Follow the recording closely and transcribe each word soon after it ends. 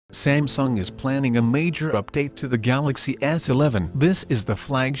Samsung is planning a major update to the Galaxy S11. This is the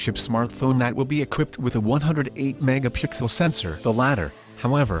flagship smartphone that will be equipped with a 108-megapixel sensor. The latter,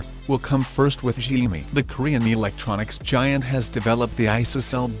 however, will come first with Xiaomi. The Korean electronics giant has developed the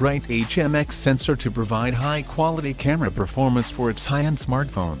ISOCELL Bright HMX sensor to provide high-quality camera performance for its high-end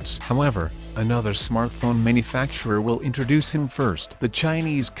smartphones. However, another smartphone manufacturer will introduce him first. The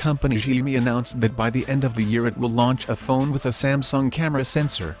Chinese company Xiaomi announced that by the end of the year it will launch a phone with a Samsung camera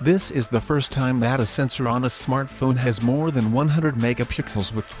sensor. This is the first time that a sensor on a smartphone has more than 100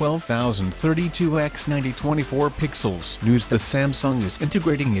 megapixels with 12,032 x 9024 pixels. News: the Samsung is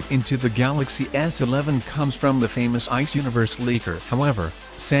integrating it into the Galaxy S11 comes from the famous Ice Universe leaker. However,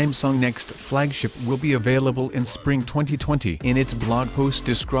 Samsung next flagship will be available in spring 2020. In its blog post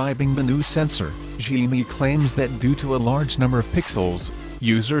describing the new sensor, Xiaomi claims that due to a large number of pixels,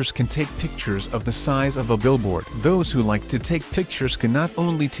 users can take pictures of the size of a billboard. Those who like to take pictures can not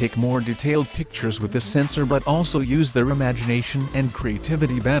only take more detailed pictures with the sensor but also use their imagination and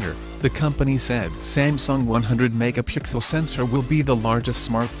creativity better, the company said. Samsung 100-megapixel sensor will be the largest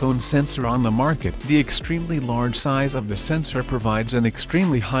smartphone sensor on the market. The extremely large size of the sensor provides an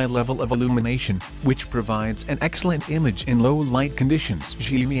extremely high level of illumination, which provides an excellent image in low light conditions.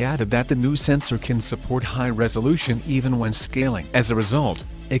 Xiaomi added that the new sensor can support high resolution even when scaling. As a result,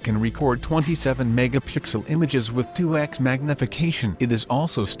 it can record 27-megapixel images with 2x magnification. It is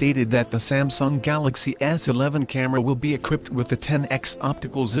also stated that the Samsung Galaxy S11 camera will be equipped with a 10x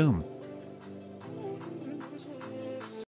optical zoom.